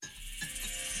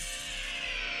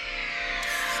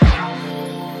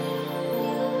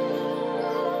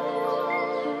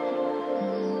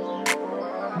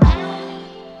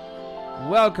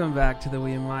Welcome back to the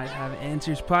We Might Have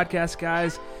Answers podcast,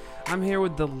 guys. I'm here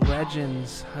with the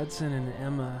legends, Hudson and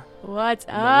Emma. What's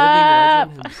The up?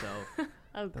 living legend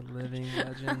himself. The living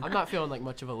legend. I'm not feeling like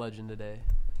much of a legend today.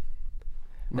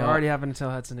 We're already having to tell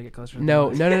Hudson to get closer to the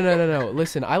No. mic.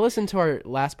 Listen, I listened to our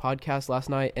last podcast last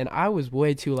night, and I was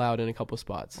way too loud in a couple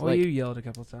spots. Well, you yelled a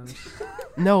couple times.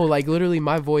 No, like literally,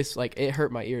 my voice, like it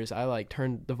hurt my ears. I like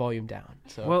turned the volume down.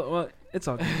 So Well, it's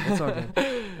all good. It's all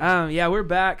good. Yeah, we're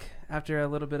back after a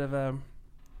little bit of a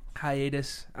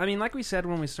hiatus. I mean, like we said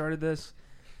when we started this,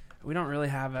 we don't really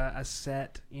have a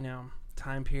set,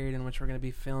 time period in which we're going to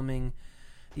be filming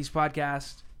these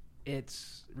podcasts.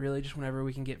 It's really just whenever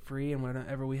we can get free and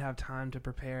whenever we have time to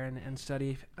prepare and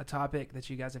study a topic that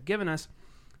you guys have given us.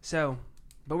 So,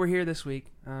 but we're here this week.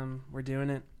 We're doing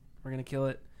it. We're going to kill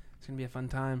it. It's going to be a fun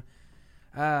time.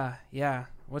 Yeah.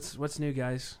 What's new,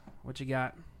 guys? What you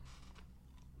got?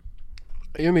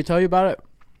 you want me to tell you about it?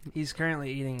 He's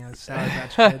currently eating a Sour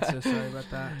Patch Kid, so sorry about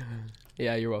that.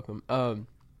 Yeah, you're welcome.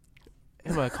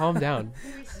 Emma, calm down.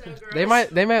 They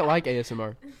might like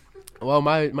ASMR. Well,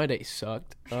 my day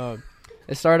sucked.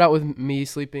 It started out with me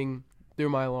sleeping through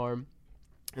my alarm,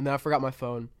 and then I forgot my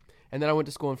phone, and then I went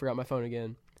to school and forgot my phone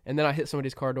again, and then I hit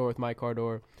somebody's car door with my car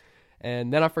door,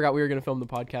 and then I forgot we were gonna film the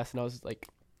podcast, and I was like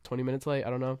 20 minutes late. I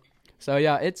don't know. So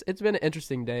yeah, it's been an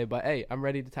interesting day, but hey, I'm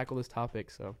ready to tackle this topic.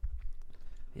 So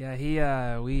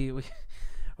Yeah, we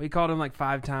called him like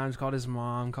 5 times. Called his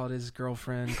mom. Called his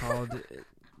girlfriend. Called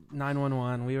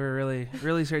 911. We were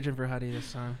really searching for Huddy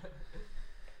this time.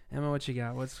 Emma, what you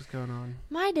got? What's going on?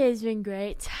 My day's been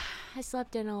great. I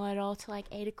slept in a little till like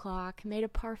 8 o'clock, made a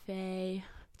parfait,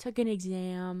 took an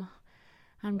exam.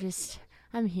 I'm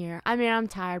here. I mean, I'm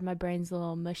tired. My brain's a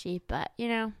little mushy, but,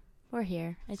 we're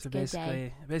here. It's So a good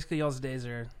day. basically, y'all's days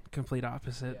are complete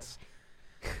opposites.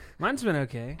 Mine's been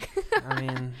okay. I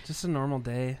mean, just a normal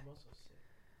day.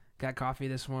 Got coffee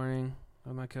this morning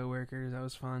with my coworkers. That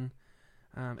was fun.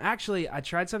 Actually, I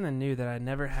tried something new that I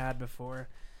never had before.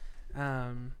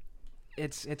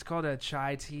 It's called a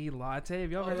chai tea latte.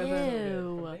 Have y'all heard of that?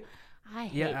 Ew. I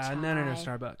hate chai. No,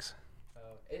 Starbucks.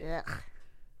 Ugh.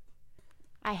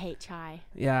 I hate chai.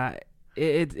 Yeah,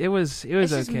 it was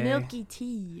It's okay. just milky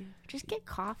tea. Just get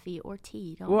coffee or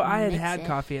tea. Don't Well, I mix had it.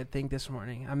 coffee at Think this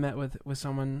morning. I met with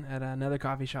someone at another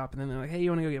coffee shop, and then they're like, "Hey, you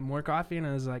want to go get more coffee?" And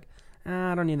I was like,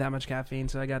 "I don't need that much caffeine,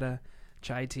 so I got a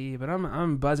chai tea." But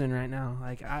I'm buzzing right now.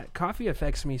 Like, coffee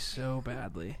affects me so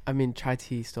badly. I mean, chai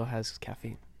tea still has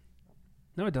caffeine.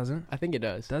 No, it doesn't. I think it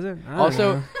does. Does it? I don't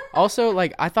know. Also,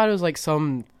 like I thought it was like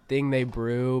some thing they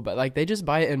brew, but like they just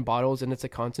buy it in bottles and it's a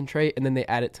concentrate, and then they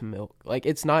add it to milk. Like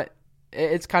it's not.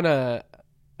 It's kind of.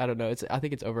 I don't know. I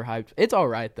think it's overhyped. It's all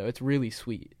right though. It's really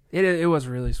sweet. It was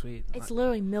really sweet. It's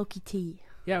literally milky tea.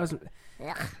 Yeah,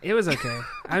 Ugh. it was okay.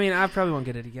 I mean, I probably won't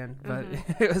get it again, but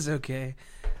it was okay.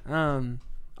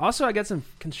 Also, I got some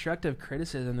constructive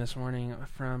criticism this morning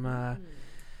from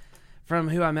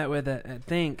who I met with at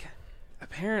Think.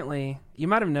 Apparently, you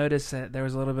might have noticed that there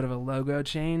was a little bit of a logo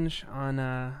change on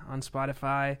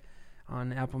Spotify,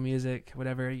 on Apple Music,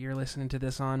 whatever you're listening to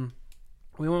this on.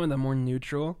 We went with a more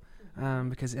neutral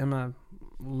because Emma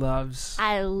loves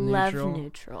I love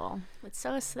neutral. It's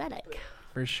so aesthetic.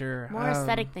 for sure. More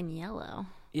aesthetic than yellow.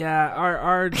 Yeah,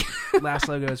 our last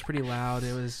logo is pretty loud.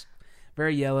 It was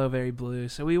very yellow, very blue.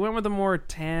 So we went with a more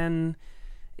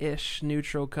tan-ish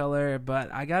neutral color.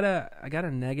 But I got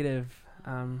a negative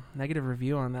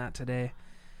review on that today.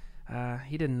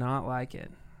 He did not like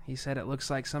it. He said it looks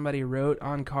like somebody wrote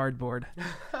on cardboard.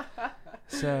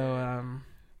 So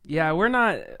yeah, we're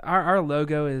not. Our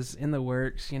logo is in the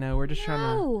works. We're just trying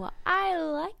to. No, I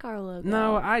like our logo.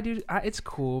 No, I do. It's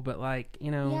cool, but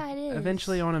Yeah, it is.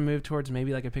 eventually I want to move towards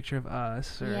maybe like a picture of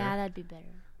us. Or Yeah, that'd be better.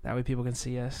 that way people can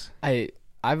see us. I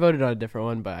voted on a different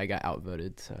one, but I got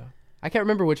outvoted. So I can't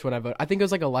remember which one I voted. I think it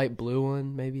was like a light blue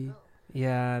one, maybe.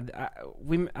 Yeah,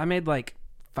 I made like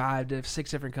 5 to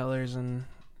 6 different colors, and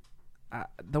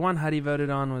the one Huddy voted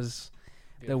on was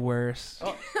the worst.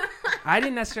 Oh. I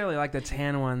didn't necessarily like the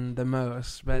tan one the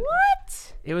most, but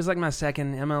What? it was like my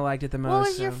second. Emma liked it the most. What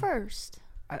was so your first?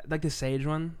 I like the sage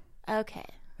one. Okay.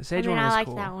 The sage I mean, one was I like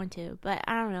cool. that one too, but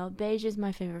I don't know. Beige is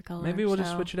my favorite color. Maybe we'll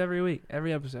just so- switch it every week,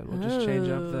 every episode. We'll just change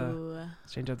up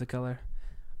Ooh. the color.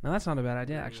 No, that's not a bad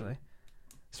idea actually.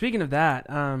 Speaking of that,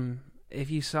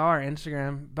 if you saw our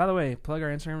Instagram, by the way, plug our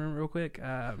Instagram real quick.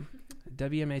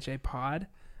 WMHA Pod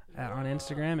on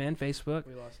Instagram and Facebook.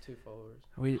 We lost 2 followers.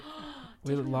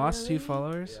 We lost 2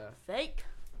 followers. Fake.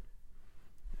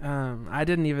 I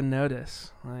didn't even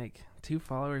notice. Like 2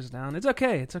 followers down. It's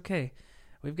okay.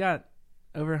 We've got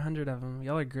over 100 of them.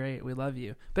 Y'all are great. We love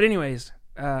you. But anyways,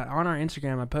 on our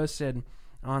Instagram, I posted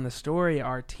on the story,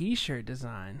 our t-shirt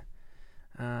design.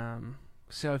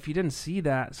 So if you didn't see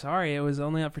that, sorry, it was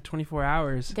only up for 24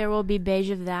 hours. There will be beige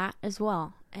of that as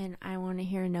well. And I want to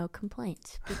hear no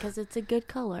complaints because it's a good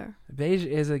color. Beige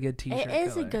is a good t-shirt color. It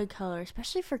is a good color,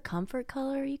 especially for comfort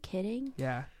color. Are you kidding?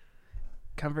 Yeah.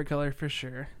 Comfort color for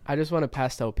sure. I just want a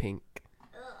pastel pink.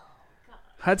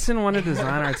 Hudson wanted to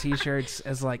design our t-shirts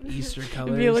as like Easter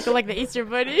colors. You look like the Easter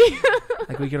bunny.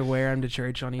 Like we could wear them to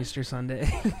church on Easter Sunday.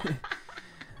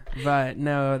 But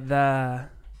no,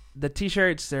 the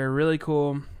t-shirts, they're really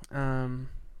cool. I'm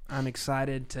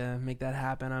excited to make that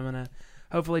happen. I'm going to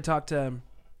hopefully talk to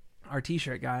our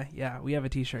t-shirt guy. Yeah, we have a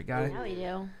t-shirt guy. Yeah, we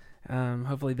do.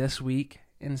 Hopefully this week.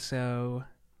 And so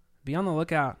be on the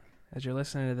lookout as you're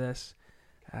listening to this.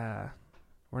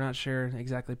 We're not sure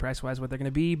exactly price-wise what they're going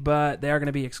to be, but they are going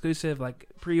to be exclusive, like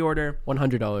pre-order.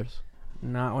 $100.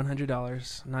 Not $100,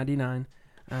 $99.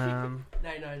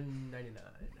 $99.99.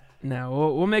 No,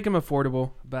 we'll make them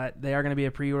affordable, but they are going to be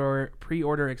a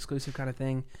pre-order exclusive kind of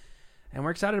thing, and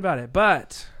we're excited about it.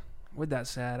 But with that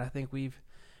said, I think we've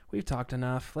talked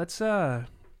enough. Let's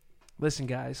listen,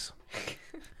 guys.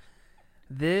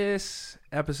 This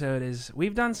episode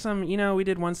we've done some, we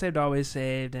did Once Saved, Always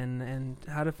Saved and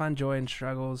how to find joy in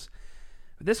struggles.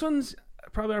 This one's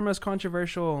probably our most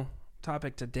controversial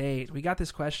topic to date. We got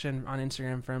this question on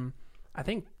Instagram from, I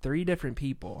think, 3 different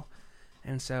people.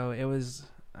 And so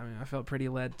we felt pretty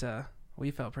led to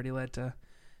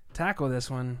tackle this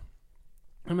one.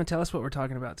 I'm going to tell us what we're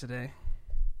talking about today.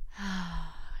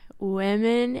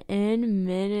 Women in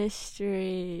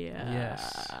ministry.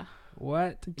 Yes.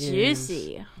 What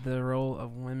Juicy. is the role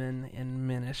of women in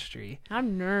ministry?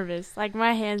 I'm nervous. Like,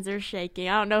 my hands are shaking.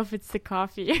 I don't know if it's the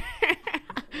coffee.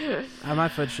 My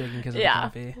foot's shaking because of the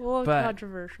coffee. Well, but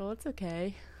controversial. It's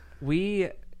okay.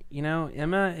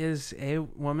 Emma is a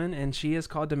woman, and she is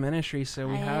called to ministry, so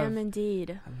we have am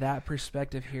indeed that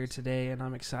perspective here today, and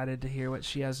I'm excited to hear what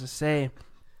she has to say.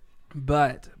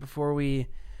 But before we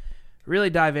really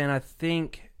dive in, I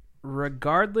think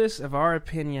regardless of our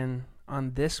opinion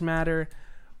on this matter,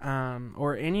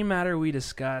 or any matter we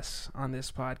discuss on this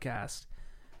podcast,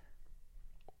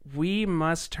 we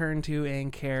must turn to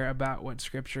and care about what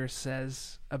Scripture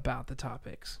says about the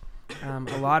topics. A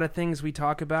lot of things we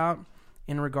talk about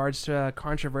in regards to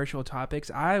controversial topics,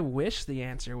 I wish the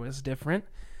answer was different.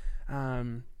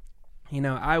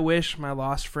 I wish my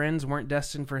lost friends weren't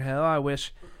destined for hell. I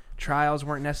wish trials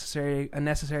weren't a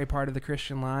necessary part of the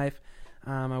Christian life.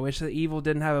 I wish that evil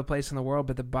didn't have a place in the world,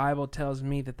 but the Bible tells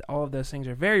me that all of those things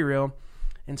are very real.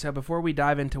 And so before we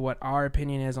dive into what our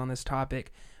opinion is on this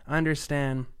topic,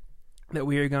 understand that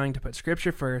we are going to put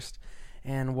Scripture first,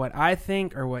 and what I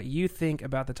think or what you think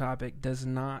about the topic does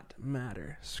not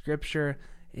matter. Scripture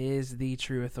is the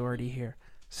true authority here.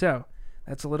 So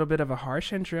that's a little bit of a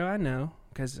harsh intro, I know,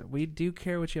 because we do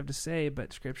care what you have to say,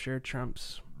 but Scripture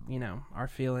trumps, our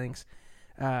feelings.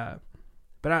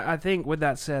 But I think with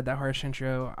that said, that harsh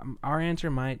intro, our answer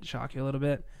might shock you a little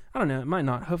bit. I don't know. It might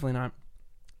not. Hopefully not.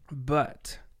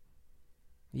 But,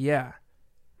 yeah.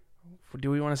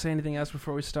 Do we want to say anything else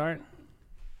before we start?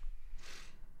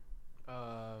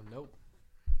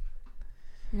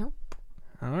 Nope.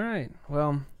 All right.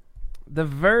 Well, the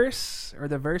verses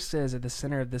at the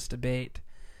center of this debate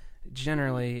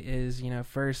generally is,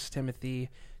 1 Timothy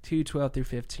 2:12 through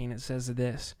 15. It says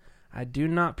this: I do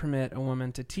not permit a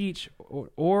woman to teach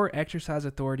or exercise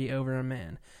authority over a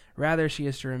man. Rather, she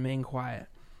is to remain quiet.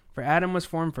 For Adam was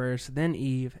formed first, then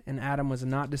Eve, and Adam was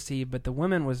not deceived, but the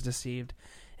woman was deceived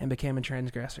and became a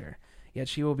transgressor. Yet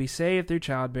she will be saved through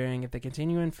childbearing if they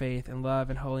continue in faith and love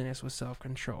and holiness with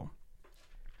self-control.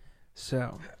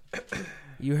 So,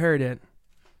 you heard it.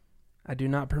 I do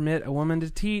not permit a woman to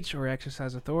teach or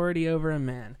exercise authority over a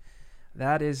man.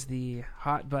 That is the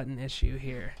hot button issue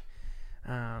here.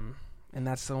 And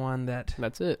that's the one that...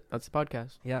 That's it. That's the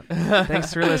podcast. Yep.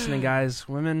 Thanks for listening, guys.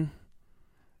 Women...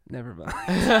 Never mind.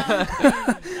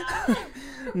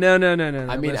 No.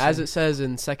 I mean, as it says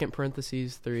in 2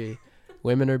 Corinthians 3,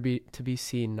 women are to be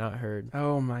seen, not heard.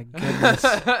 Oh, my goodness.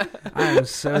 I am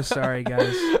so sorry,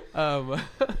 guys.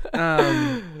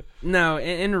 No,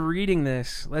 in reading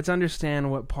this, let's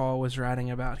understand what Paul was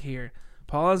writing about here.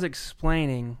 Paul is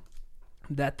explaining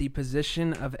that the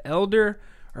position of elder,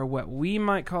 or what we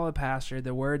might call a pastor,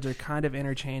 the words are kind of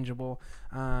interchangeable.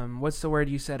 What's the word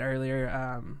you said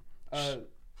earlier?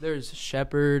 There's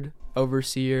shepherd,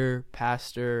 overseer,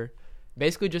 pastor,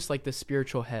 basically just like the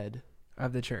spiritual head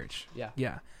of the church.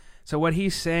 Yeah. So what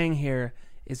he's saying here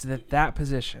is that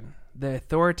position, the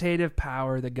authoritative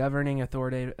power, the governing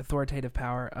authoritative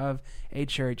power of a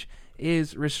church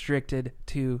is restricted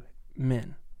to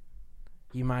men.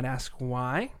 You might ask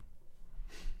why?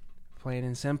 Plain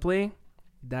and simply,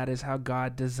 that is how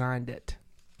God designed it.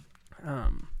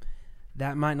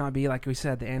 That might not be, like we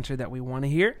said, the answer that we want to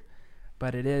hear,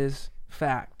 but it is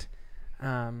fact.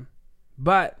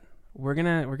 But we're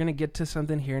gonna get to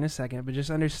something here in a second. But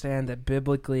just understand that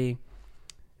biblically,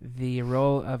 the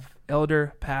role of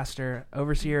elder, pastor,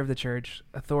 overseer of the church,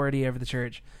 authority over the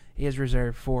church, is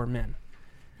reserved for men.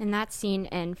 And that's seen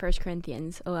in 1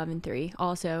 Corinthians 11:3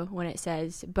 also, when it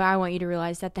says, "But I want you to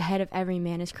realize that the head of every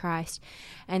man is Christ,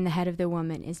 and the head of the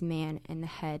woman is man, and the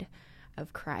head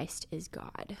of Christ is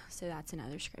God." So that's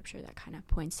another scripture that kind of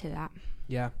points to that.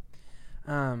 Yeah.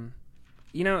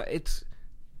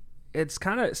 It's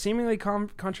kind of seemingly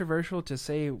controversial to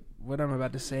say what I'm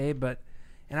about to say,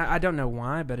 and I don't know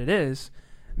why, but it is.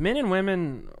 Men and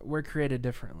women were created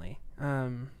differently.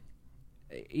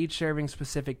 Each serving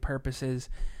specific purposes.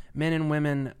 Men and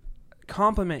women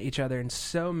complement each other in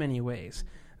so many ways.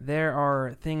 There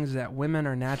are things that women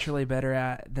are naturally better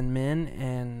at than men,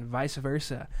 and vice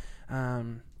versa.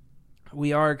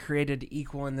 We are created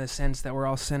equal in the sense that we're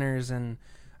all sinners and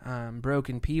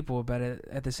broken people, but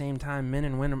at the same time, men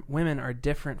and women are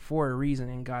different for a reason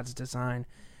in God's design,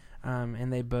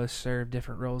 and they both serve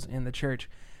different roles in the church.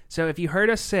 So if you heard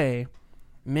us say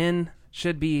men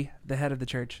should be the head of the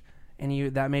church,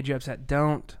 and that made you upset,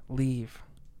 don't leave.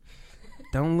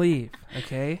 Don't leave,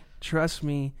 okay? Trust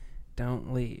me,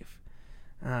 don't leave.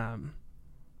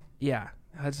 Yeah.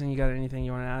 Hudson, you got anything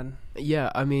you want to add?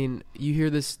 Yeah, I mean, you hear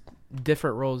this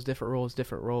different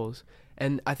roles.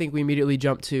 And I think we immediately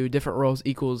jump to different roles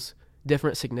equals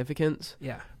different significance.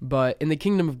 Yeah. But in the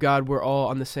kingdom of God, we're all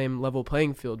on the same level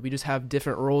playing field. We just have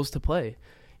different roles to play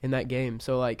in that game.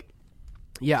 So, like,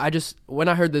 yeah, when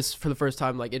I heard this for the first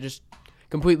time, like, it just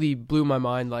completely blew my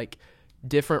mind. Like,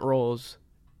 different roles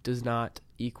does not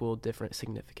equal different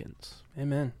significance.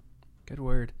 Amen. Good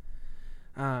word.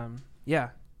 Yeah,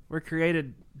 we're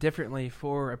created differently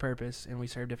for a purpose, and we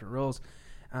serve different roles.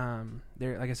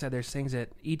 Like I said, there's things that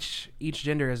each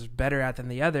gender is better at than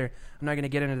the other. I'm not going to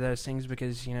get into those things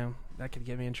because, that could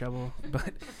get me in trouble.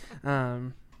 But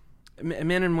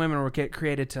men and women were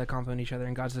created to complement each other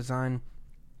in God's design.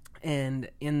 And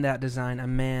in that design,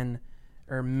 men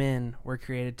were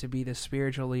created to be the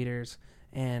spiritual leaders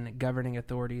and governing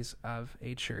authorities of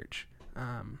a church.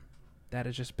 That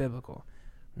is just biblical.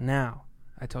 Now,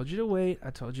 I told you to wait. I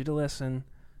told you to listen,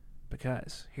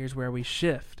 because here's where we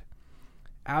shift.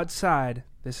 Outside,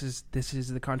 this is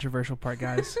the controversial part,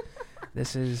 guys.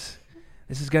 This is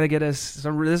gonna get us this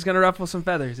is gonna ruffle some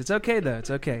feathers. It's okay though.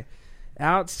 It's okay.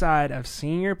 Outside of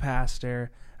senior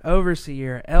pastor,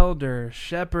 overseer, elder,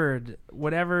 shepherd,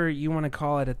 whatever you want to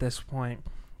call it at this point,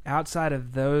 outside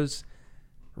of those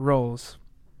roles,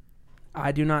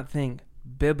 I do not think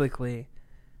biblically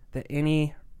that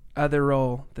any other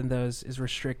role than those is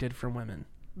restricted from women.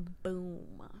 Boom.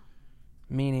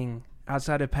 Meaning,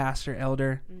 outside of pastor,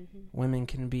 elder, women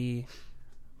can be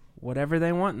whatever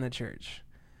they want in the church.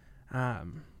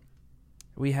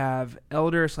 We have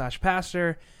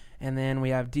elder/pastor, and then we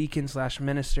have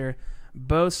deacon/minister,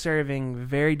 both serving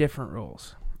very different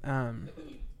roles.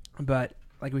 But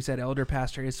like we said, elder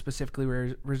pastor is specifically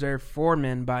reserved for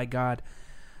men by God.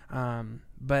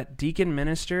 But deacon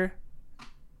minister,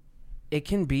 it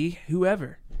can be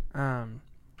whoever. And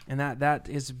that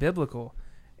is biblical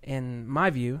in my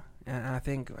view. And I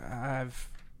think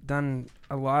I've done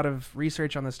a lot of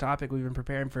research on this topic. We've been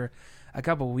preparing for a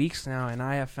couple weeks now, and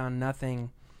I have found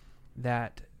nothing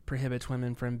that prohibits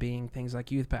women from being things like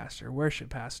youth pastor, worship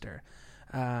pastor.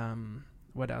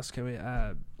 What else can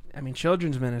we?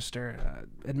 Children's minister,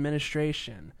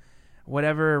 administration,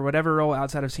 whatever role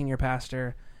outside of senior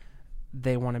pastor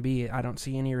they want to be. I don't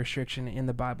see any restriction in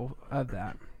the Bible of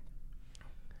that.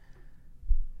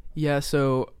 Yeah,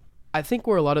 so I think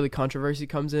where a lot of the controversy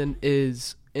comes in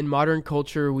is in modern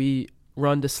culture, we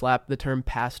run to slap the term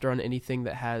pastor on anything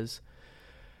that has,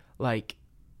 like,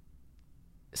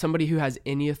 somebody who has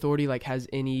any authority, like has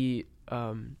any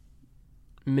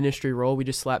ministry role. We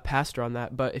just slap pastor on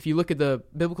that. But if you look at the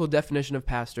biblical definition of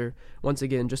pastor, once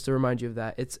again, just to remind you of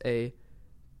that, it's a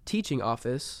teaching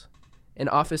office, an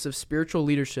office of spiritual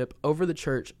leadership over the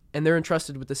church, and they're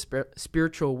entrusted with the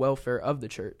spiritual welfare of the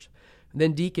church.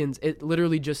 Then deacons,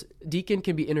 deacon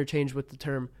can be interchanged with the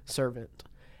term servant.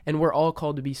 And we're all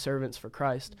called to be servants for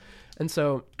Christ. And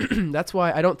so that's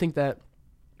why I don't think that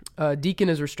deacon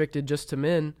is restricted just to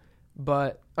men.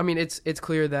 But, it's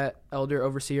clear that elder,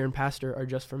 overseer, and pastor are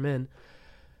just for men.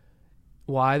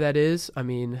 Why that is,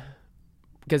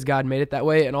 because God made it that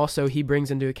way. And also he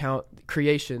brings into account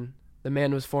creation. The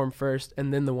man was formed first,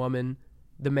 and then the woman.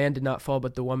 The man did not fall,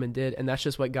 but the woman did. And that's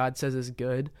just what God says is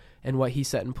good and what he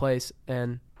set in place.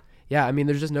 And yeah, I mean,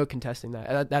 there's just no contesting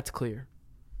that. That's clear.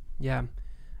 Yeah.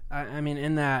 I mean,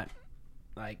 in that,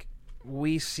 like,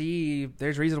 we see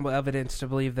there's reasonable evidence to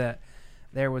believe that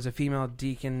there was a female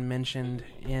deacon mentioned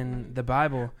in the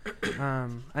Bible.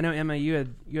 I know, Emma, you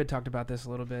had talked about this a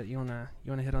little bit. You wanna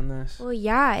hit on this? Well,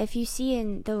 yeah, if you see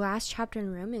in the last chapter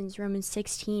in Romans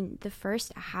 16, the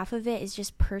first half of it is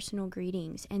just personal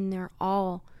greetings, and they're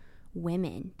all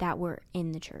women that were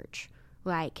in the church.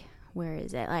 Like, where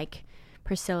is it? Like,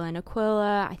 Priscilla and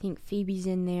Aquila, I think Phoebe's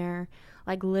in there.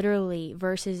 Like, literally,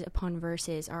 verses upon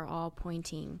verses are all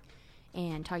pointing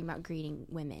and talking about greeting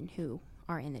women who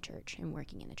are in the church and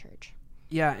working in the church.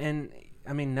 Yeah, and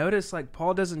I mean, notice, like,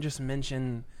 Paul doesn't just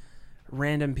mention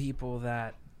random people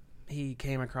that he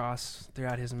came across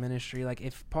throughout his ministry. Like,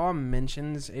 if Paul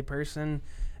mentions a person,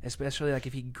 especially like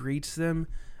if he greets them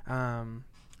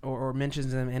or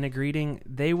mentions them in a greeting,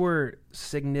 they were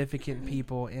significant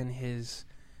people in his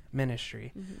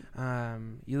ministry.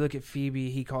 Mm-hmm. You look at Phoebe,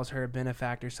 he calls her a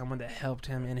benefactor, someone that helped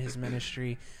him in his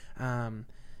ministry.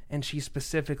 And she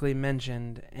specifically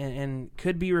mentioned and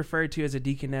could be referred to as a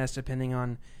deaconess depending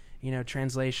on,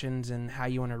 translations and how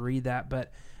you want to read that.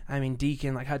 But, I mean,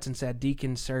 deacon, like Hudson said,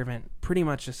 deacon, servant, pretty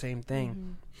much the same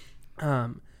thing.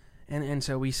 Mm-hmm. And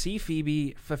so we see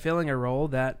Phoebe fulfilling a role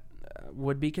that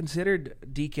would be considered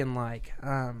deacon-like.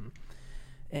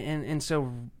 And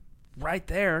so right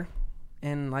there,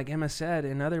 and like Emma said,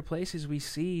 in other places we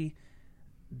see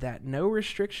that no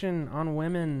restriction on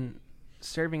women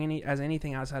serving as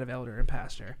anything outside of elder and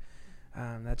pastor.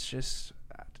 That's just,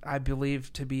 I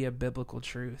believe, to be a biblical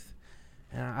truth.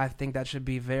 And I think that should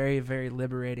be very, very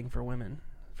liberating for women,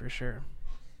 for sure.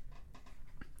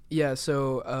 Yeah,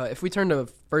 so if we turn to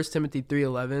 1 Timothy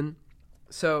 3:11,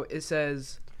 so it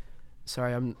says,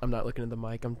 sorry, I'm not looking at the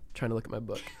mic, I'm trying to look at my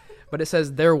book. But it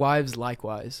says, their wives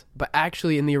likewise. But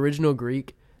actually, in the original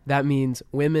Greek, that means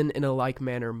women in a like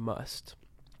manner must.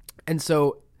 And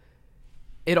so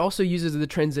it also uses the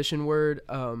transition word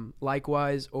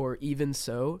likewise or even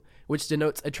so, which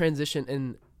denotes a transition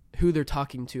in who they're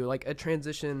talking to, like a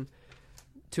transition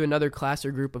to another class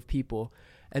or group of people.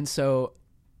 And so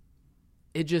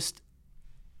it just,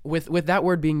 with that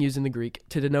word being used in the Greek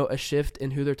to denote a shift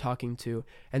in who they're talking to,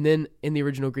 and then in the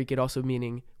original Greek it also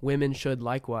meaning women should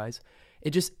likewise, it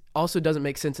just also doesn't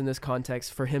make sense in this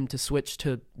context for him to switch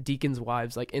to deacons'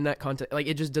 wives. Like, in that context, like,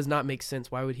 it just does not make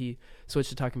sense. Why would he switch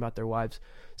to talking about their wives?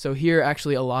 So here,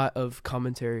 actually, a lot of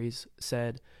commentaries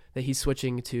said that he's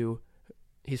talking to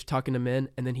men,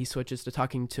 and then he switches to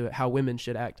talking to how women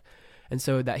should act. And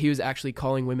so that he was actually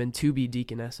calling women to be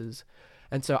deaconesses.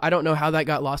 And so I don't know how that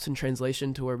got lost in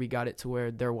translation to where we got it to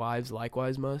where their wives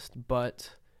likewise must.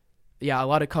 But yeah, a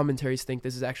lot of commentaries think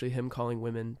this is actually him calling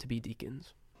women to be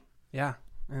deacons. Yeah,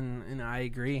 and I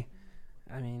agree.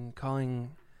 I mean,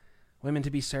 calling women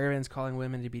to be servants, calling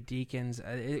women to be deacons,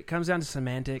 it comes down to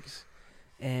semantics.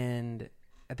 And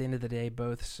at the end of the day,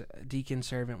 both deacon,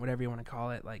 servant, whatever you want to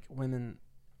call it, like, women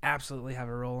absolutely have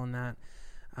a role in that.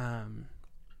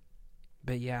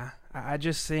 But yeah, I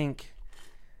just think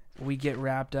we get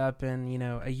wrapped up in,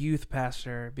 a youth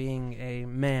pastor being a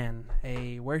man,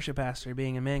 a worship pastor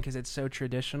being a man, because it's so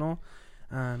traditional,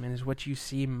 and is what you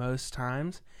see most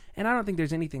times. And I don't think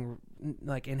there's anything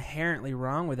like inherently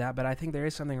wrong with that, but I think there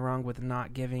is something wrong with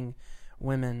not giving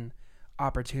women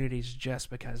opportunities just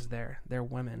because they're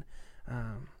women.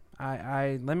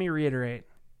 I let me reiterate: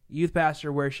 youth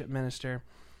pastor, worship minister,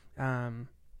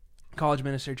 college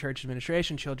minister, church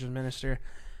administration, children's minister,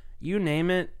 you name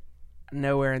it.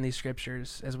 Nowhere in these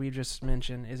scriptures, as we've just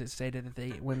mentioned, is it stated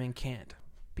that women can't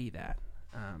be that.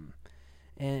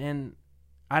 And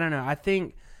I don't know. I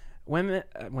think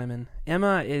women.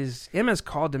 Emma's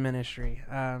called to ministry.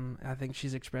 I think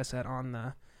she's expressed that on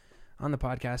the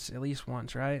podcast at least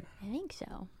once, right? I think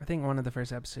so. I think one of the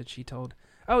first episodes she told.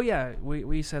 Oh yeah,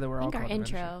 we said that we're all called to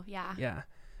ministry. Our intro, yeah. Yeah,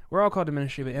 we're all called to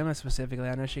ministry, but Emma specifically,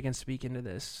 I know she can speak into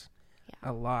this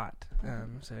a lot.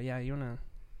 So yeah, you wanna.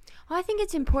 Well, I think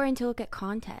it's important to look at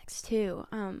context, too.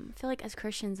 I feel like as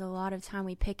Christians, a lot of time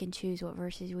we pick and choose what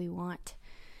verses we want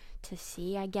to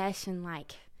see, I guess, and,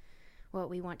 like, what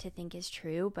we want to think is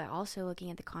true, but also looking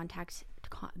at the context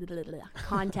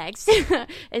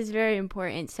is very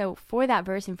important. So for that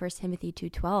verse in 1 Timothy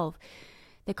 2:12,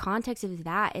 the context of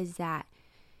that is that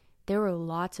there were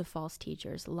lots of false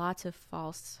teachers, lots of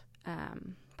false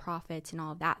prophets and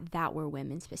all of that were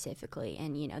women specifically,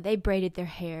 and they braided their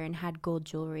hair and had gold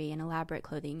jewelry and elaborate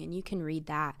clothing, and you can read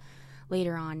that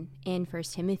later on in 1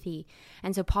 Timothy.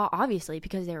 And so Paul, obviously,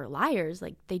 because they were liars,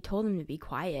 like, they told them to be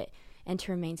quiet and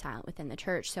to remain silent within the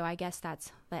church. So I guess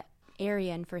that's that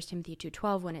area in 1 Timothy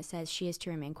 2:12 when it says she is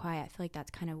to remain quiet. I feel like that's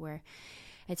kind of where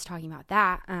it's talking about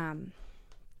that.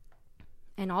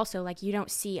 And also, like, you don't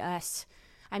see us,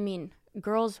 I mean,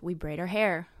 girls, we braid our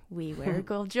hair. We wear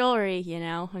gold jewelry, you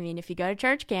know. I mean, if you go to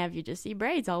church camp, you just see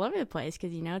braids all over the place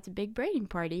because, you know, it's a big braiding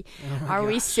party. Are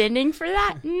we sinning for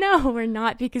that? No, we're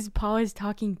not, because Paul is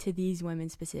talking to these women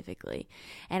specifically.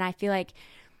 And I feel like,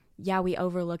 yeah, we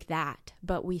overlook that,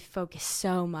 but we focus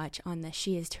so much on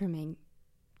she is to remain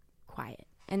quiet.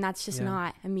 And that's just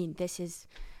not, I mean, this is,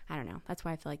 I don't know. That's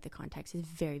why I feel like the context is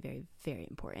very, very, very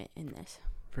important in this.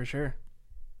 For sure.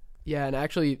 Yeah, and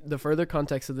actually, the further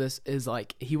context of this is,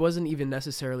 like, he wasn't even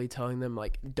necessarily telling them,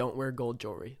 like, don't wear gold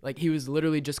jewelry. Like, he was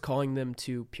literally just calling them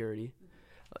to purity.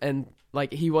 And,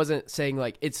 like, he wasn't saying,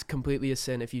 like, it's completely a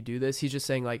sin if you do this. He's just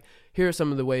saying, like, here are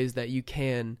some of the ways that you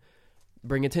can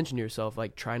bring attention to yourself.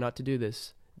 Like, try not to do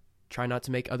this. Try not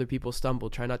to make other people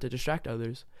stumble. Try not to distract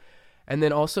others. And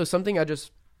then also, something I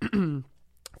just find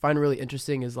really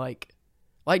interesting is, like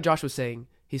Josh was saying,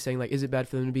 he's saying, like, is it bad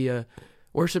for them to be a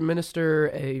worship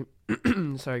minister,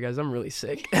 sorry guys, I'm really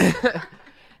sick.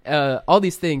 All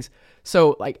these things.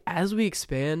 So, like, as we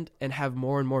expand and have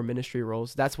more and more ministry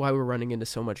roles, that's why we're running into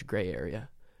so much gray area.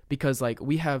 Because, like,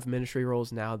 we have ministry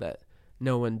roles now that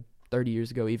no one 30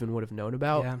 years ago even would have known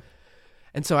about. Yeah.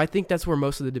 And so I think that's where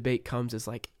most of the debate comes, is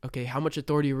like, okay, how much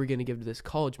authority are we going to give to this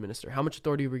college minister? How much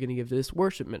authority are we going to give to this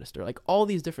worship minister? Like, all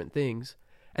these different things.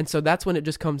 And so that's when it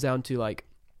just comes down to, like,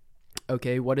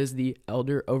 okay, what is the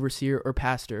elder, overseer, or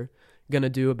pastor going to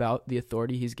do about the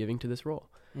authority he's giving to this role?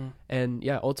 And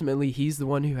yeah, ultimately, he's the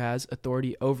one who has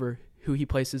authority over who he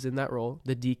places in that role,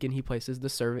 the deacon he places, the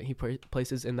servant he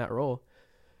places in that role.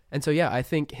 And so, yeah, I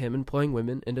think him employing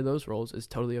women into those roles is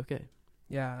totally okay.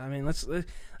 Yeah, I mean, let's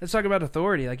talk about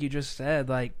authority, like you just said.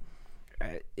 Like,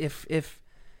 if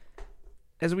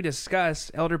as we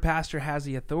discussed, elder pastor has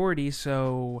the authority,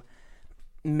 so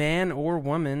man or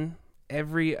woman,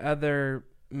 every other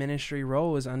ministry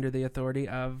role is under the authority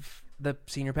of the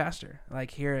senior pastor.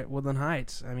 Like here at Woodland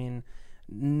Heights, I mean,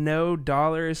 no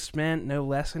dollar is spent, no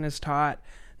lesson is taught,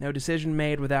 no decision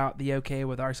made without the okay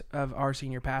of our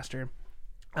senior pastor.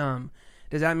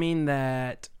 Does that mean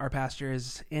that our pastor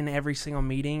is in every single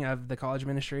meeting of the college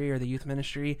ministry or the youth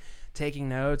ministry, taking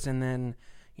notes, and then,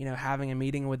 you know, having a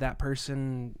meeting with that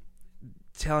person,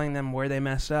 telling them where they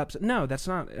messed up? So, no, that's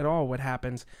not at all what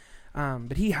happens.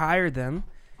 But he hired them,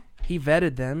 he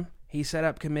vetted them, he set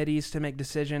up committees to make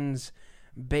decisions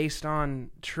based on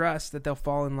trust that they'll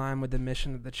fall in line with the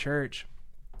mission of the church.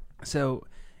 So,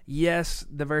 yes,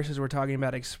 the verses we're talking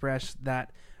about express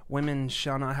that women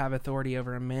shall not have authority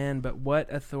over a man, but what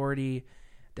authority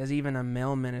does even a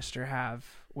male minister have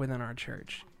within our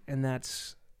church? And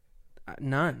that's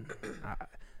none.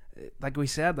 Like we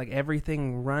said, like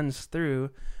everything runs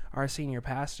through our senior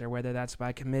pastor, whether that's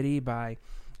by committee, by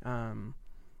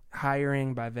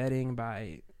hiring, by vetting,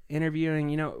 by interviewing,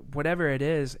 you know, whatever it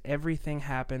is, everything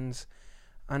happens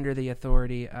under the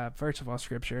authority of, first of all,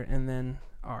 Scripture, and then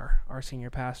our senior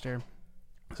pastor.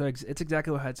 So it's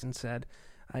exactly what Hudson said.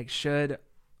 Like, should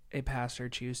a pastor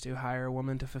choose to hire a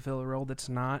woman to fulfill a role that's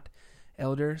not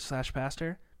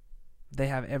elder/pastor, they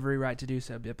have every right to do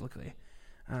so biblically.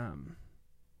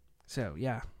 So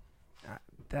yeah,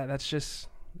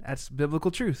 that's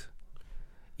biblical truth.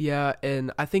 Yeah,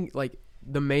 and I think, like,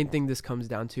 the main thing this comes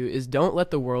down to is don't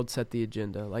let the world set the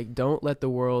agenda. Like, don't let the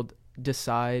world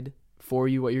decide for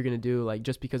you what you're going to do, like,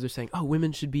 just because they're saying, oh,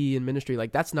 women should be in ministry.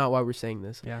 Like, that's not why we're saying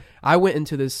this. Yeah. I went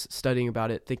into this studying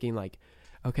about it thinking, like,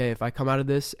 okay, if I come out of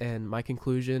this and my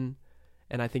conclusion,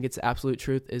 and I think it's absolute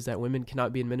truth, is that women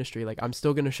cannot be in ministry, like, I'm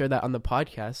still going to share that on the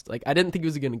podcast. Like, I didn't think it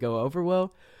was going to go over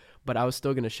well, but I was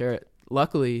still going to share it.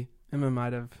 Luckily, Emma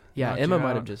might have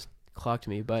just clocked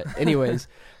me. But anyways,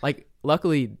 like,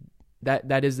 luckily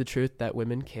that is the truth, that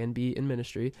women can be in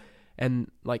ministry.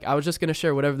 And, like, I was just going to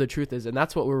share whatever the truth is. And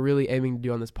that's what we're really aiming to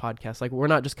do on this podcast. Like, we're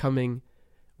not just coming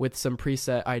with some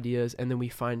preset ideas and then we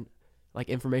find, like,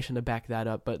 information to back that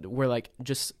up, but we're, like,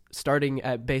 just starting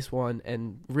at base one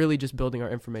and really just building our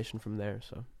information from there.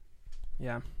 So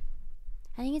yeah,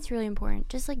 I think it's really important.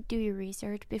 Just, like, do your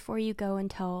research before you go and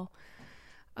tell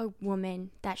a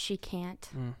woman that she can't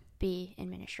be in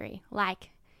ministry. Like,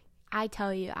 I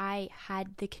tell you, I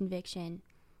had the conviction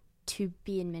to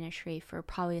be in ministry for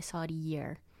probably a solid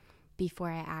year before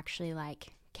I actually,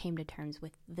 like, came to terms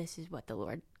with this is what the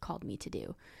Lord called me to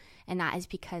do. And that is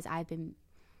because I've been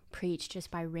preached just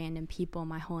by random people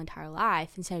my whole entire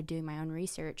life, instead of doing my own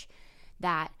research,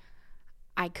 that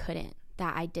I couldn't,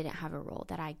 that I didn't have a role,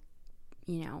 that I,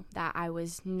 you know, that I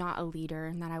was not a leader,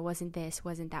 and that I wasn't this,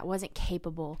 wasn't that, wasn't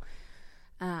capable.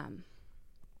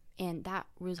 And that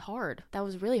was hard. That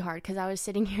was really hard because I was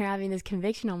sitting here having this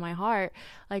conviction on my heart,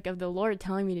 like of the Lord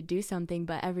telling me to do something,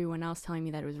 but everyone else telling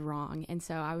me that it was wrong. And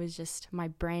so I was just, my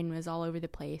brain was all over the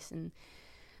place. And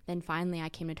then finally I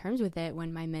came to terms with it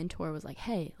when my mentor was like,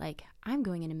 hey, like, I'm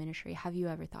going into ministry. Have you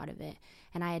ever thought of it?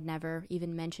 And I had never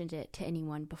even mentioned it to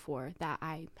anyone before that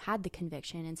I had the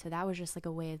conviction. And so that was just like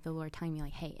a way of the Lord telling me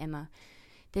like, hey, Emma,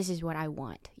 this is what I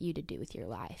want you to do with your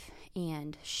life.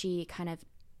 And she kind of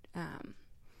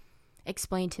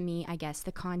explained to me, I guess,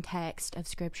 the context of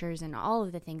scriptures and all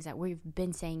of the things that we've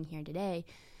been saying here today,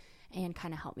 and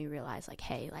kind of helped me realize like,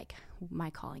 hey, like my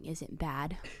calling isn't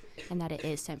bad and that it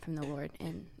is sent from the Lord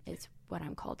and it's what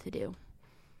I'm called to do.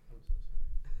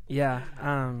 Yeah,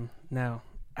 no,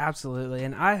 absolutely.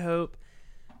 And I hope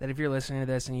that if you're listening to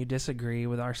this and you disagree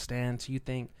with our stance, you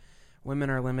think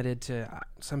women are limited to,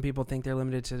 some people think they're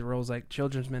limited to roles like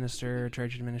children's minister,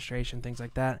 church administration, things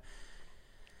like that.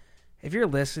 If you're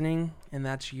listening and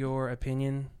that's your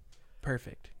opinion,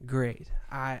 perfect, great.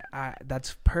 I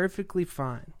that's perfectly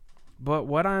fine. But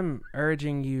what I'm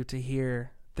urging you to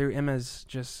hear through Emma's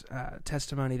just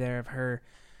testimony there of her,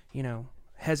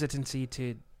 hesitancy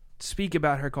to speak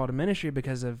about her call to ministry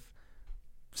because of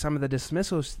some of the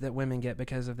dismissals that women get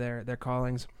because of their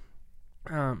callings.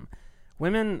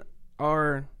 Women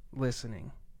are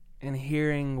listening and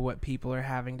hearing what people are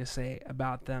having to say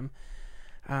about them.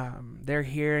 They're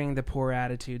hearing the poor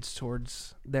attitudes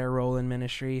towards their role in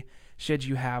ministry, should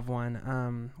you have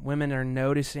one. Women are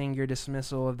noticing your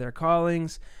dismissal of their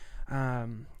callings.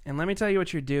 And let me tell you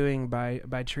what you're doing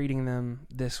by treating them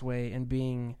this way and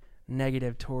being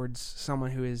negative towards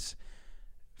someone who has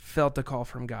felt the call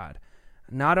from God.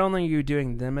 Not only are you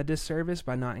doing them a disservice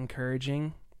by not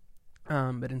encouraging,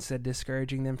 but instead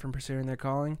discouraging them from pursuing their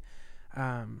calling,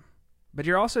 but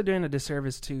you're also doing a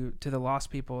disservice to the lost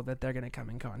people that they're going to come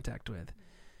in contact with.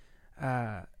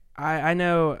 I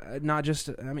know not just,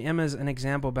 Emma's an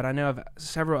example, but I know of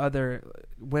several other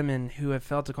women who have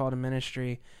felt a call to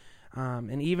ministry,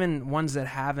 and even ones that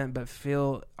haven't, but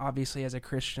feel obviously as a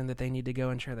Christian that they need to go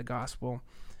and share the gospel,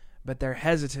 but they're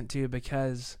hesitant to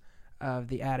because of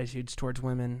the attitudes towards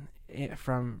women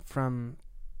from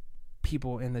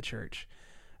people in the church.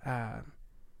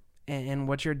 And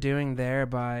what you're doing there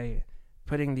by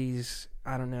putting these,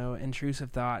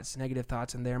 intrusive thoughts, negative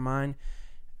thoughts in their mind,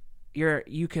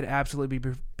 you could absolutely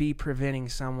be preventing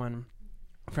someone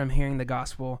from hearing the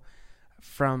gospel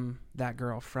from that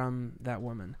girl, from that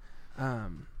woman.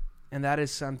 And that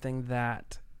is something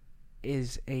that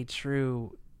is a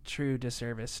true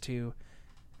disservice to,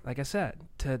 like I said,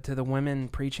 to the women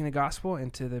preaching the gospel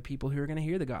and to the people who are going to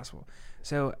hear the gospel.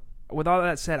 So with all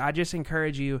that said, I just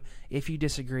encourage you, if you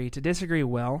disagree, to disagree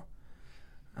well.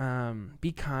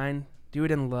 Be kind, do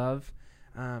it in love.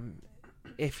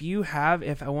 If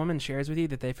a woman shares with you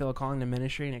that they feel a calling to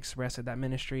ministry and express that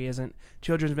ministry isn't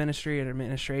children's ministry or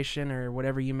administration or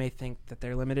whatever you may think that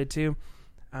they're limited to,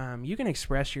 you can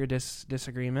express your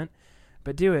disagreement,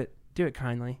 but do it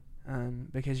kindly,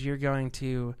 because you're going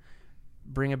to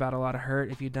bring about a lot of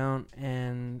hurt if you don't,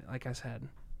 and like I said,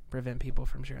 prevent people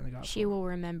from sharing the gospel. She will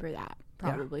remember that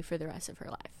probably for the rest of her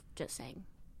life. Just saying.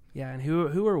 Yeah, and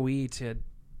who are we to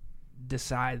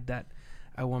decide that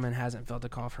a woman hasn't felt a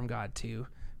call from God to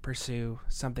pursue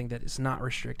something that is not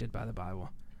restricted by the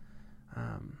Bible?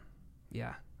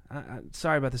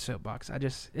 Sorry about the soapbox.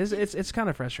 It's kind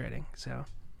of frustrating. So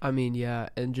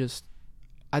and just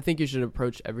I think you should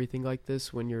approach everything like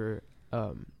this when you're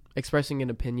expressing an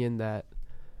opinion that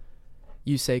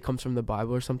you say comes from the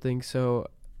Bible or something. So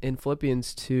in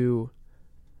Philippians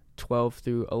 2:12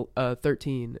 through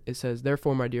 13, it says,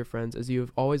 "Therefore, my dear friends, as you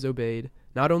have always obeyed,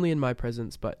 not only in my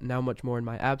presence, but now much more in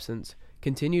my absence,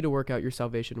 continue to work out your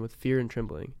salvation with fear and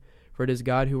trembling. For it is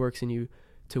God who works in you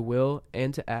to will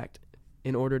and to act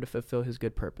in order to fulfill his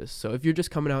good purpose." So if you're just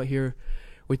coming out here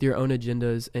with your own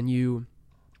agendas and you,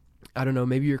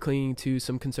 maybe you're clinging to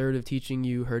some conservative teaching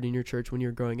you heard in your church when you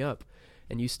were growing up,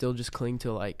 and you still just cling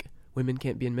to like, women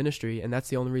can't be in ministry, and that's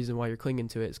the only reason why you're clinging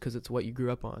to it is because it's what you grew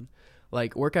up on.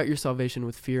 Like, work out your salvation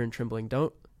with fear and trembling.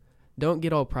 Don't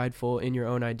get all prideful in your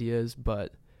own ideas,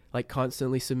 but like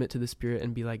constantly submit to the Spirit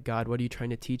and be like, God, what are you trying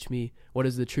to teach me? What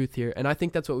is the truth here? And I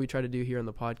think that's what we try to do here on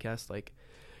the podcast. Like,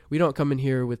 we don't come in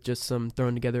here with just some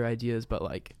thrown together ideas, but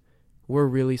like, we're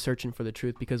really searching for the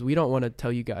truth because we don't want to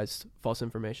tell you guys false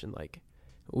information. Like,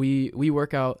 we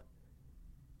work out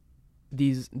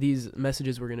these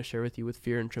messages we're going to share with you with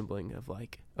fear and trembling of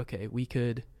like, okay, we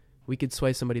could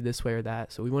sway somebody this way or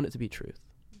that, so we want it to be truth.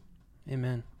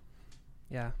 Amen.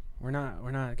 Yeah, we're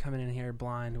not coming in here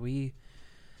blind. We,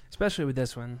 especially with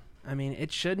this one, I mean,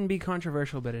 it shouldn't be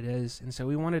controversial, but it is. And so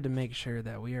we wanted to make sure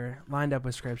that we are lined up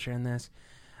with Scripture in this.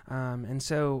 And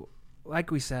so,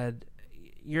 like we said,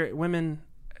 you're women.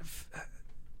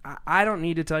 I don't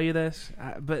need to tell you this,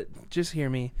 but just hear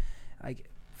me. Like,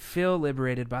 feel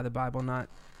liberated by the Bible, not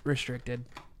restricted.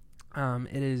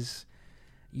 It is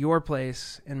your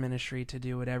place in ministry to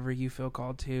do whatever you feel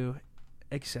called to,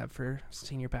 except for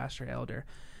senior pastor, elder.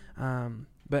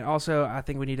 But also, I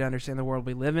think we need to understand the world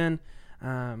we live in.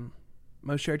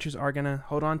 Most churches are going to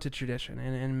hold on to tradition,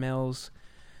 and males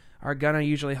are going to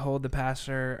usually hold the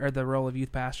pastor or the role of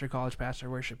youth pastor, college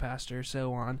pastor, worship pastor,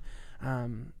 so on.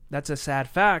 That's a sad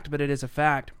fact, but it is a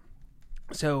fact.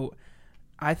 So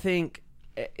I think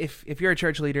if you're a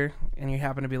church leader and you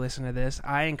happen to be listening to this,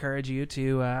 I encourage you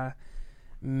to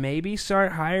maybe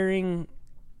start hiring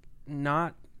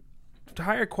to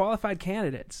hire qualified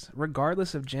candidates,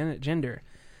 regardless of gender.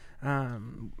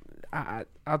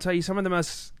 I'll tell you, some of the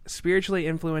most spiritually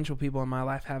influential people in my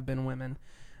life have been women,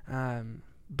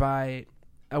 by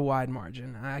a wide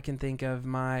margin. I can think of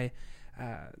my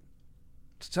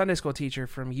Sunday school teacher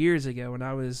from years ago when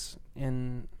I was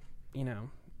in,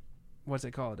 what's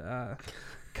it called?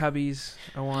 Cubbies,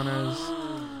 Awanas,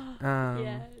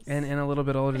 Yes. and a little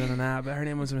bit older than that. But her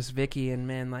name was Miss Vicky, and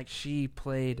man, like, she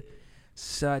played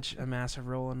such a massive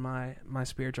role in my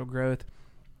spiritual growth.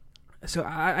 So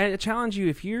I challenge you,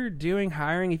 if you're doing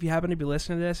hiring, if you happen to be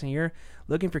listening to this and you're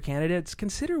looking for candidates,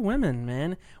 consider women,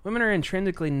 man. Women are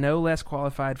intrinsically no less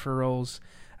qualified for roles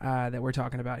that we're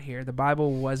talking about here. The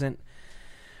Bible wasn't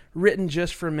written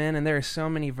just for men, and there are so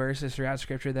many verses throughout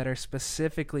Scripture that are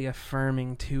specifically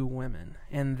affirming to women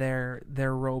and their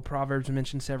role. Proverbs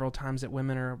mentioned several times that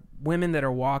women that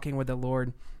are walking with the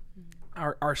Lord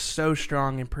are so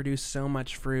strong and produce so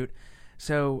much fruit.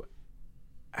 So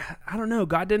I don't know.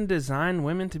 God didn't design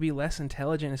women to be less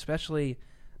intelligent, especially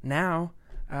now.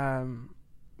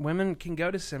 Women can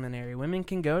go to seminary. Women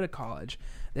can go to college.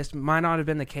 This might not have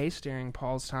been the case during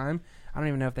Paul's time. I don't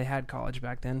even know if they had college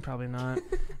back then. Probably not.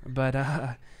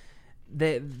 But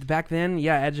back then,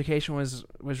 education was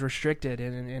restricted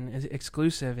and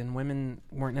exclusive, and women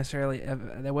weren't necessarily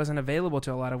that wasn't available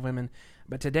to a lot of women.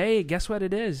 But today, guess what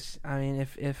it is? I mean,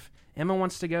 if Emma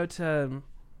wants to go to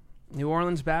New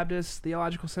Orleans Baptist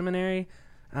Theological Seminary,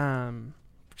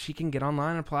 she can get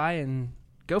online, apply, and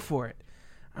go for it.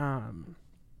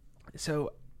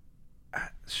 So,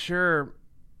 sure,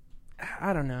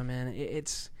 I don't know, man.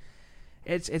 This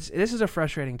is a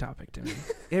frustrating topic to me.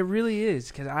 It really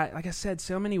is, because like I said,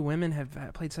 so many women have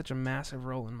played such a massive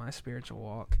role in my spiritual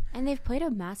walk, and they've played a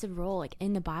massive role, like,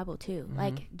 in the Bible too. Mm-hmm.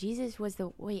 Like, Jesus was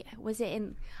was it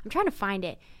in? I'm trying to find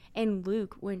it in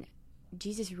Luke when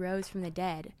Jesus rose from the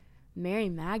dead. Mary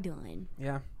Magdalene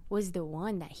was the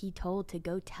one that he told to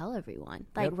go tell everyone.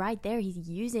 Like, right there, he's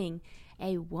using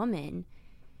a woman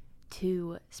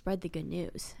to spread the good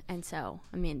news. And so,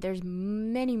 I mean, there's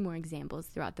many more examples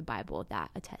throughout the Bible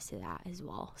that attest to that as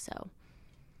well. So,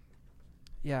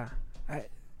 yeah,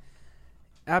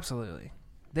 absolutely.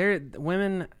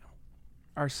 Women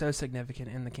are so significant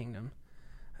in the kingdom,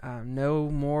 no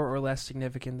more or less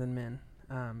significant than men.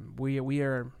 We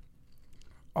are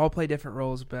all play different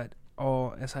roles, but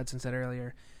all, as Hudson said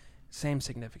earlier, same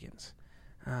significance.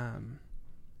 I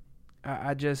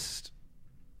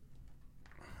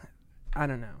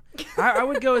don't know. I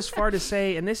would go as far to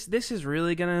say, and this is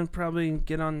really going to probably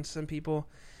get on some people,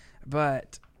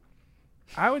 but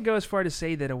I would go as far to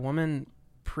say that a woman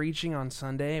preaching on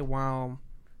Sunday, while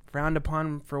frowned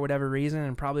upon for whatever reason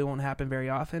and probably won't happen very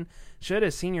often, should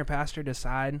a senior pastor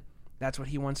decide that's what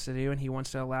he wants to do and he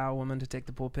wants to allow a woman to take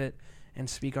the pulpit and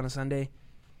speak on a Sunday,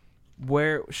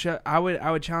 I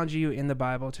would challenge you in the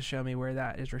Bible to show me where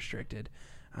that is restricted.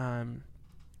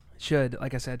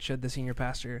 Like I said, should the senior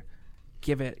pastor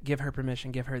give her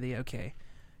permission, give her the okay?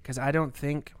 Because I don't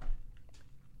think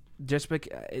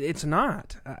it's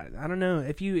not. I don't know.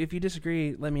 If you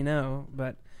disagree, let me know.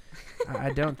 But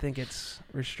I don't think it's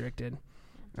restricted.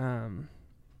 I'm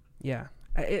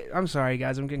sorry,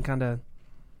 guys. I'm getting kind of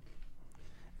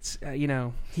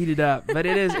heated up, but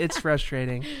it's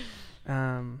frustrating.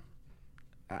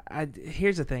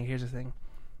 Here's the thing.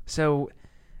 So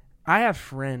I have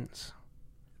friends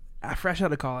fresh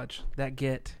out of college that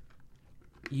get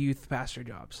youth pastor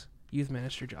jobs, youth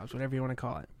minister jobs, whatever you want to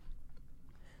call it.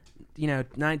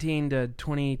 19 to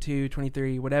 22,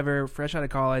 23, whatever, fresh out of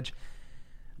college,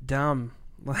 dumb,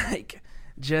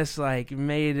 just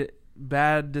made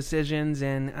bad decisions.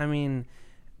 And I mean,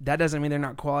 that doesn't mean they're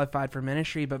not qualified for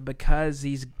ministry, but because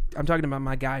I'm talking about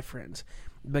my guy friends,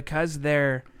 because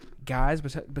they're guys,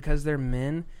 because they're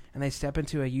men and they step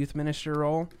into a youth minister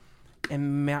role,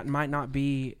 and might not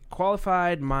be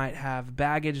qualified, might have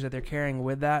baggage that they're carrying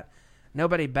with that,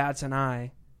 nobody bats an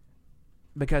eye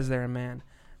because they're a man.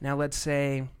 Now, let's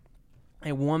say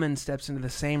a woman steps into the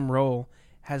same role,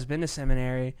 has been to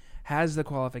seminary, has the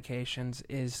qualifications,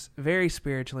 is very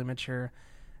spiritually mature.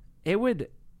 It would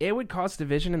cause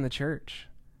division in the church.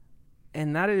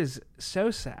 And that is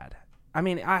so sad. I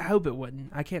mean, I hope it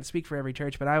wouldn't. I can't speak for every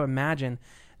church, but I would imagine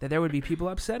that there would be people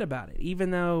upset about it, even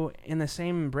though in the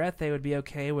same breath they would be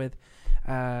okay with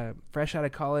fresh out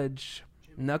of college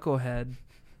knucklehead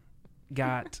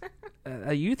got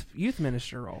a youth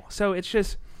minister role. So it's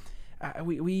just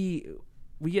we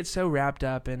get so wrapped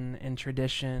up in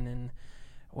tradition and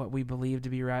what we believe to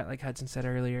be right, like Hudson said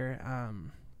earlier.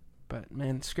 But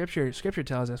man, Scripture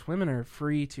tells us women are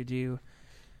free to do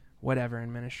whatever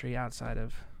in ministry outside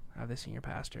of the senior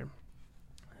pastor.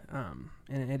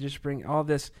 And it just all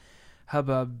this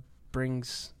hubbub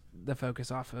brings the focus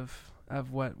off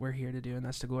of what we're here to do, and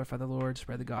that's to glorify the Lord,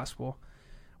 spread the gospel,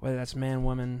 whether that's man,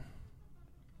 woman,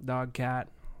 dog, cat,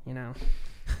 No,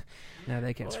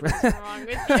 they can't spread. What's wrong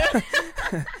with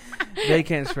you? They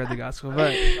can't spread the gospel,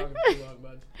 but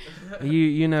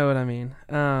you know what I mean.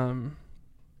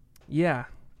 Yeah,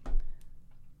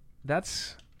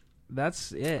 that's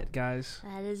it, guys.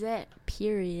 That is it.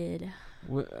 Period.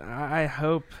 I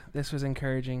hope this was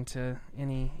encouraging to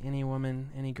any woman,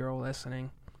 any girl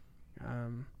listening.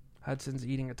 Hudson's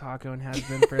eating a taco and has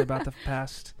been for about the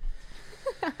past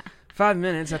 5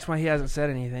 minutes. That's why he hasn't said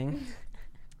anything.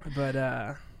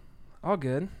 But all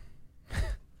good.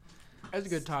 That's a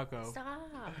good taco. Stop.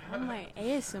 Oh my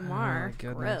ASMR. Oh,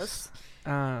 my Gross.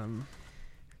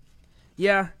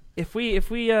 Yeah, if we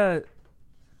hurt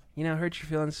your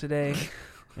feelings today,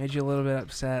 made you a little bit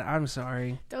upset, I'm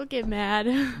sorry. Don't get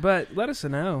mad. But let us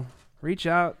know. Reach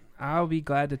out. I'll be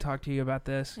glad to talk to you about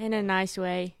this. In a nice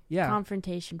way. Yeah.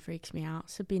 Confrontation freaks me out,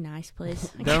 so be nice,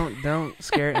 please. Don't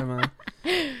scare Emma.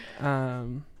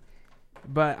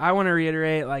 But I want to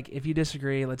reiterate, like, if you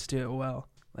disagree, let's do it well.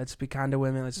 Let's be kind to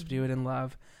women. Let's do it in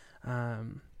love.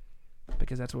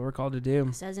 Because that's what we're called to do.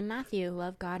 It says in Matthew,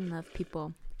 love God and love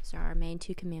people. Those are our main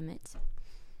 2 commandments.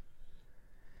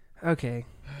 Okay.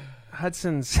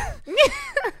 Hudson's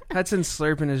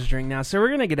slurping his drink now. So we're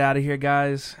going to get out of here,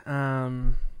 guys.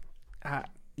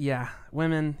 Yeah,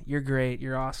 women, you're great.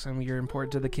 You're awesome. You're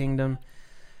important to the kingdom.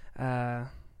 Yeah,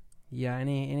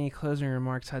 any closing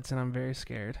remarks, Hudson? I'm very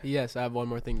scared. Yes, I have one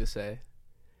more thing to say.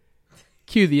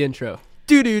 Cue the intro.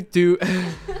 Do.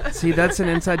 See, that's an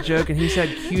inside joke, and he said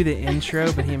cue the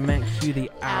intro, but he meant cue the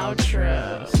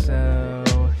outro.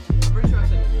 So,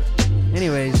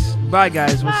 anyways, bye,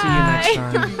 guys. We'll see you next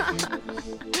time.